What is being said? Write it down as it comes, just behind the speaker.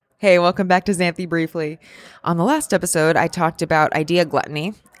Hey, welcome back to Xanthi Briefly. On the last episode, I talked about idea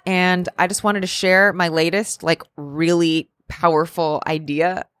gluttony, and I just wanted to share my latest, really powerful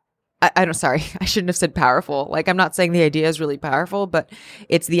idea. Sorry, I shouldn't have said powerful. I'm not saying the idea is really powerful, but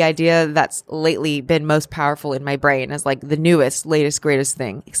it's the idea that's lately been most powerful in my brain as the newest, latest, greatest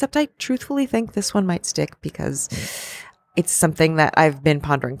thing. Except I truthfully think this one might stick because it's something that I've been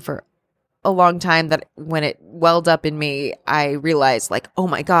pondering for a long time, that when it welled up in me, I realized oh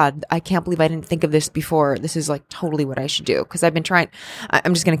my God, I can't believe I didn't think of this before. This is totally what I should do. Cause I've been trying,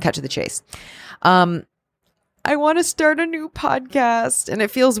 I'm just going to cut to the chase. I want to start a new podcast, and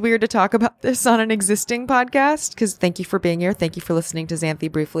it feels weird to talk about this on an existing podcast. Cause thank you for being here. Thank you for listening to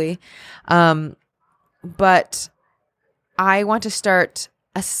Xanthi Briefly. But I want to start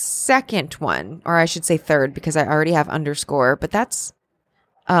a second one, or I should say third, because I already have Underscore, but that's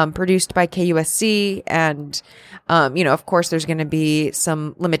produced by KUSC. And, of course, there's going to be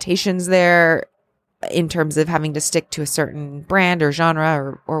some limitations there in terms of having to stick to a certain brand or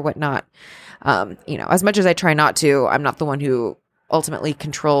genre or whatnot. As much as I try not to, I'm not the one who ultimately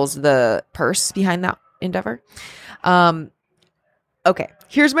controls the purse behind that endeavor. Okay,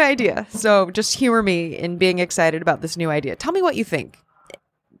 here's my idea. So just humor me in being excited about this new idea. Tell me what you think.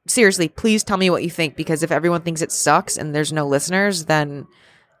 Seriously, please tell me what you think, because if everyone thinks it sucks and there's no listeners, then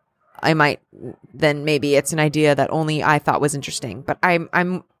maybe it's an idea that only I thought was interesting. But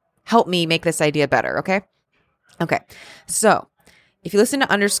help me make this idea better, okay? Okay, so if you listen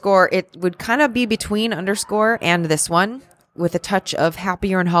to Underscore, it would kind of be between Underscore and this one, with a touch of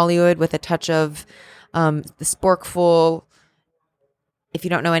Happier in Hollywood, with a touch of the Sporkful. If you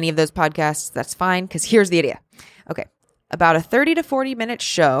don't know any of those podcasts, that's fine, because here's the idea. Okay, about a 30 to 40 minute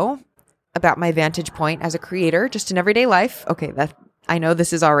show about my vantage point as a creator, just in everyday life. Okay, I know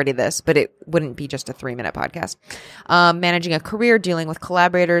this is already this, but it wouldn't be just a 3-minute podcast. Managing a career, dealing with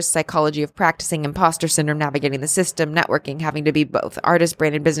collaborators, psychology of practicing, imposter syndrome, navigating the system, networking, having to be both artist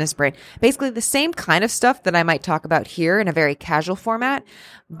brain and business brain. Basically the same kind of stuff that I might talk about here in a very casual format,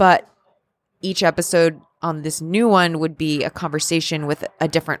 but each episode on this new one would be a conversation with a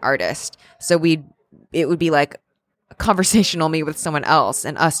different artist. So it would be like a conversational me with someone else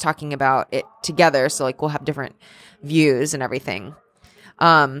and us talking about it together. So we'll have different views and everything.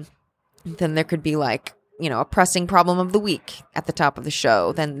 Then there could be a pressing problem of the week at the top of the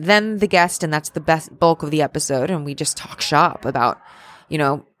show. Then the guest, and that's the best bulk of the episode. And we just talk shop about,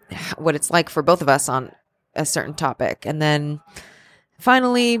 what it's like for both of us on a certain topic. And then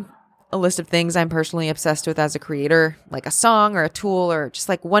finally, a list of things I'm personally obsessed with as a creator, like a song or a tool, or just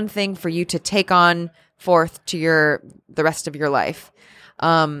one thing for you to take on forth to the rest of your life.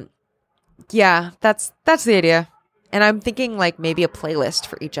 Yeah, that's the idea. And I'm thinking maybe a playlist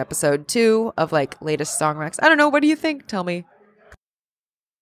for each episode too, of latest song racks. I don't know. What do you think? Tell me.